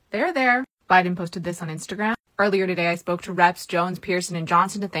There. Biden posted this on Instagram. Earlier today, I spoke to Reps Jones, Pearson, and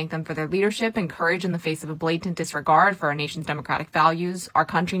Johnson to thank them for their leadership and courage in the face of a blatant disregard for our nation's democratic values. Our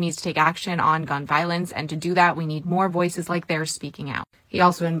country needs to take action on gun violence, and to do that, we need more voices like theirs speaking out. He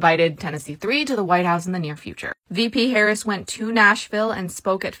also invited Tennessee 3 to the White House in the near future. VP Harris went to Nashville and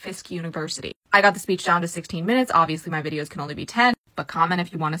spoke at Fisk University. I got the speech down to 16 minutes. Obviously, my videos can only be 10, but comment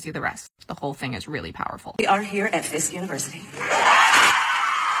if you want to see the rest. The whole thing is really powerful. We are here at Fisk University.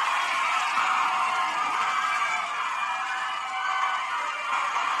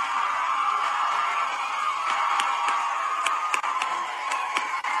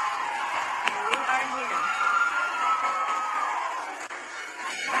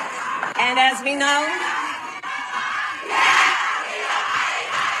 And as we know,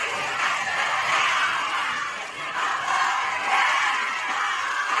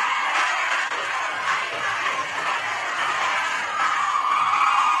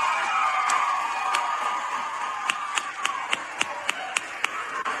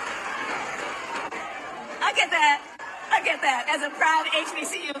 I get that. As a proud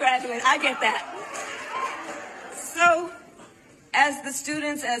HBCU graduate, I get that. So, as the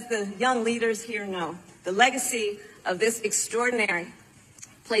students, as the young leaders here know, the legacy of this extraordinary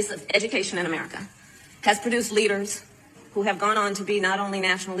place of education in America has produced leaders who have gone on to be not only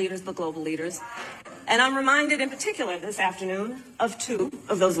national leaders, but global leaders. And I'm reminded in particular this afternoon of two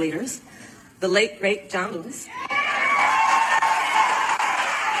of those leaders, the late, great John Lewis,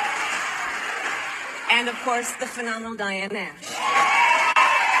 and of course, the phenomenal Diane Nash.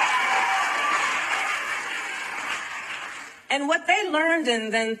 And what they learned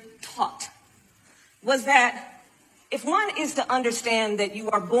and then taught was that if one is to understand that you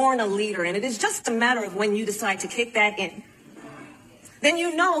are born a leader, and it is just a matter of when you decide to kick that in, then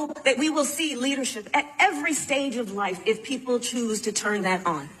you know that we will see leadership at every stage of life if people choose to turn that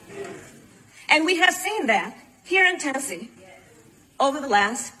on. And we have seen that here in Tennessee over the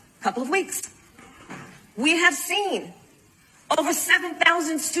last couple of weeks. We have seen over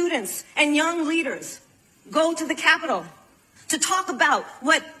 7,000 students and young leaders go to the Capitol to talk about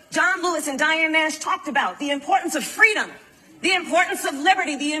what John Lewis and Diane Nash talked about, the importance of freedom, the importance of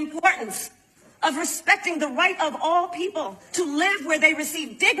liberty, the importance of respecting the right of all people to live where they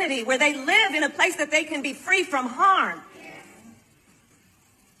receive dignity, where they live in a place that they can be free from harm.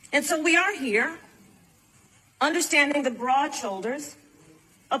 And so we are here understanding the broad shoulders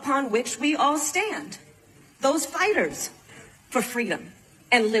upon which we all stand, those fighters for freedom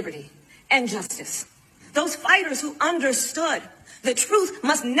and liberty and justice. Those fighters who understood the truth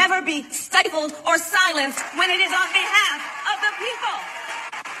must never be stifled or silenced when it is on behalf of the people.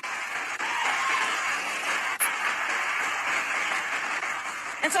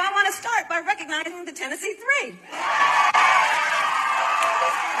 And so I want to start by recognizing the Tennessee 3.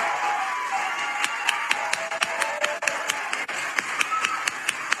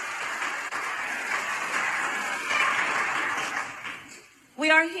 We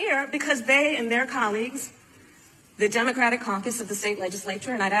are here because they and their colleagues, the Democratic Caucus of the state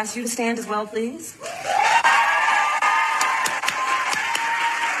legislature, and I'd ask you to stand as well, please.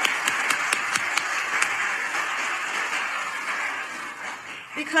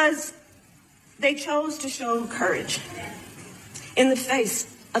 Because they chose to show courage in the face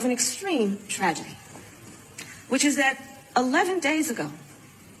of an extreme tragedy, which is that 11 days ago,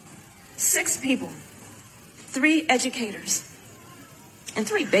 6 people, 3 educators, and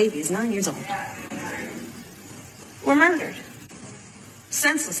 3 babies, 9 years old, were murdered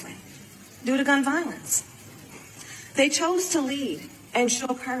senselessly due to gun violence. They chose to lead and show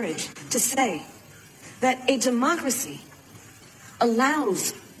courage to say that a democracy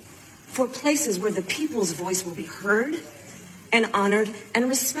allows for places where the people's voice will be heard and honored and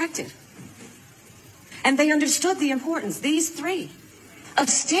respected. And they understood the importance, these 3, of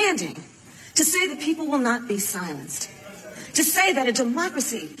standing to say that people will not be silenced. To say that a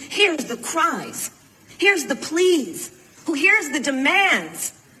democracy hears the cries, hears the pleas, who hears the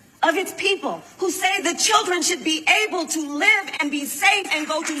demands of its people, who say that children should be able to live and be safe and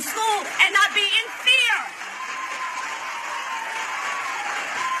go to school and not be in fear.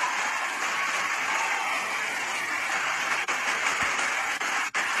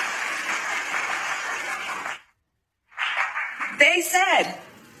 They said,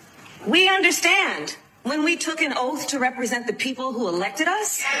 we understand when we took an oath to represent the people who elected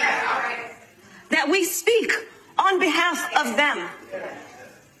us, that we speak on behalf of them.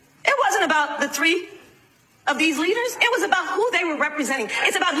 It wasn't about the 3 of these leaders. It was about who they were representing.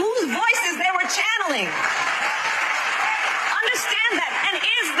 It's about whose voices they were channeling. Understand that. And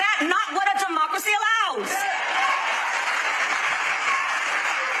is that not what a democracy allows?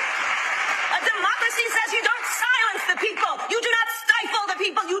 democracy says you don't silence the people. You do not stifle the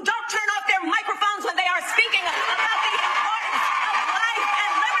people. You don't turn off their microphones when they are speaking about the importance of life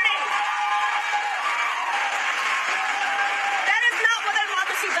and liberty. That is not what a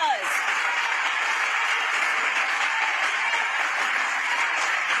democracy does.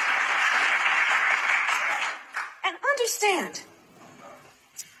 And understand.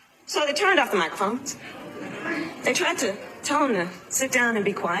 So they turned off the microphones. They tried to tell them to sit down and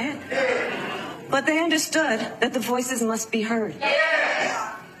be quiet. But they understood that the voices must be heard.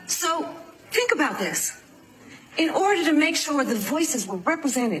 So think about this. In order to make sure the voices were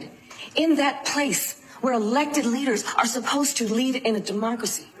represented in that place where elected leaders are supposed to lead in a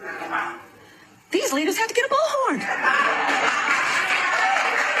democracy, these leaders had to get a bullhorn. They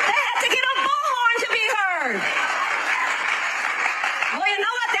had to get a bullhorn to be heard. Well, you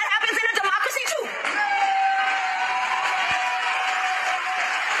know what? That happens in a democracy too.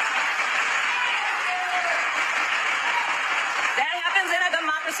 That happens in a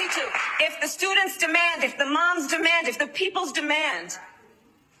democracy too. If the students' demand, if the moms' demand, if the people's demand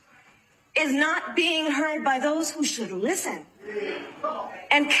is not being heard by those who should listen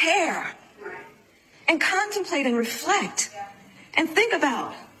and care and contemplate and reflect and think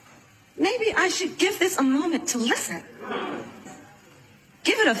about, maybe I should give this a moment to listen.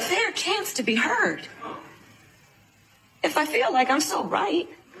 Give it a fair chance to be heard. If I feel like I'm so right,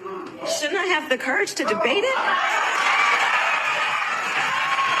 shouldn't I have the courage to debate it?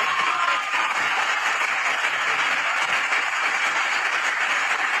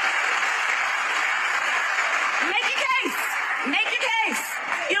 Make your case. Make your case.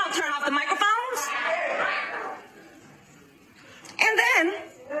 You don't turn off the microphones. And then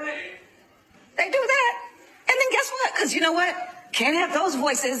they do that. And then guess what? Because you know what? Can't have those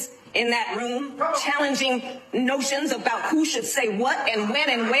voices in that room challenging notions about who should say what and when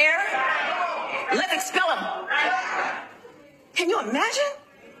and where. Let's expel them. Can you imagine?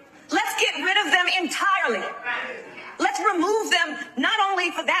 Let's get rid of them entirely. Let's remove them not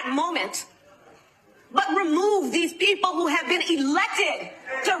only for that moment, but remove these people who have been elected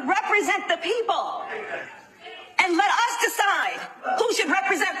to represent the people. And let us decide who should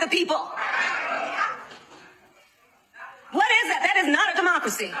represent the people. What is that? That is not a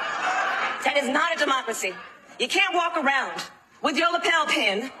democracy. That is not a democracy. You can't walk around with your lapel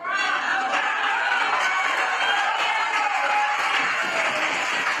pin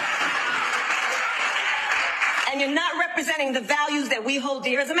and you're not representing the values that we hold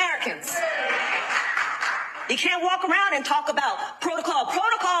dear as Americans. You can't walk around and talk about protocol.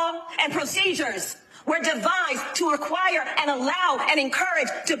 Protocol and procedures were devised to require and allow and encourage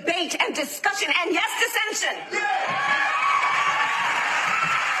debate and discussion and, yes, dissension.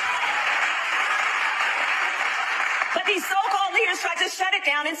 But these so-called leaders try to shut it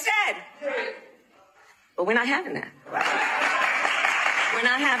down instead. But we're not having that. We're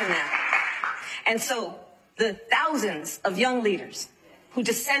not having that. And so the thousands of young leaders who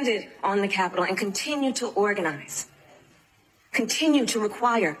descended on the Capitol and continue to organize, continue to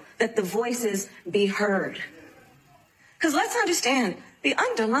require that the voices be heard. Because let's understand, the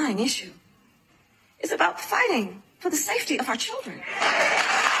underlying issue is about fighting for the safety of our children.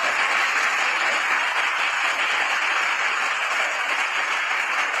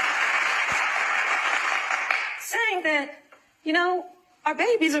 Saying that, you know, our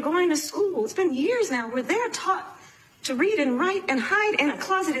babies are going to school. It's been years now where they're taught to read and write and hide in a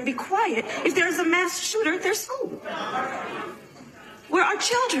closet and be quiet if there's a mass shooter at their school. Where our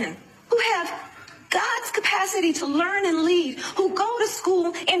children who have God's capacity to learn and lead, who go to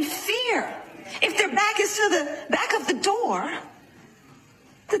school in fear, if their back is to the back of the door,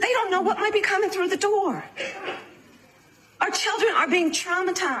 that they don't know what might be coming through the door. Our children are being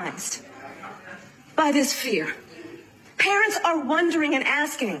traumatized by this fear. Parents are wondering and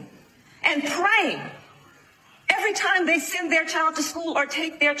asking and praying every time they send their child to school or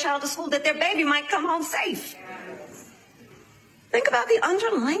take their child to school that their baby might come home safe. Think about the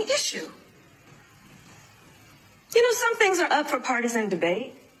underlying issue. You know, some things are up for partisan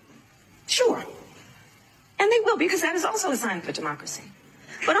debate. Sure. And they will, because that is also a sign of a democracy.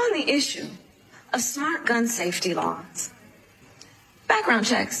 But on the issue of smart gun safety laws, background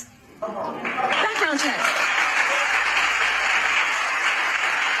checks. Background checks.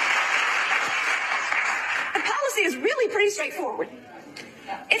 The policy is really pretty straightforward.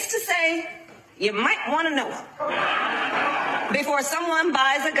 It's to say, you might want to know before someone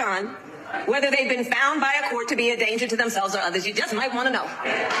buys a gun, whether they've been found by a court to be a danger to themselves or others. You just might want to know.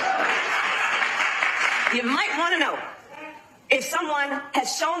 You might want to know if someone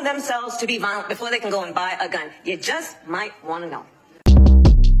has shown themselves to be violent before they can go and buy a gun. You just might want to know.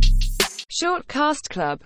 Short Cast Club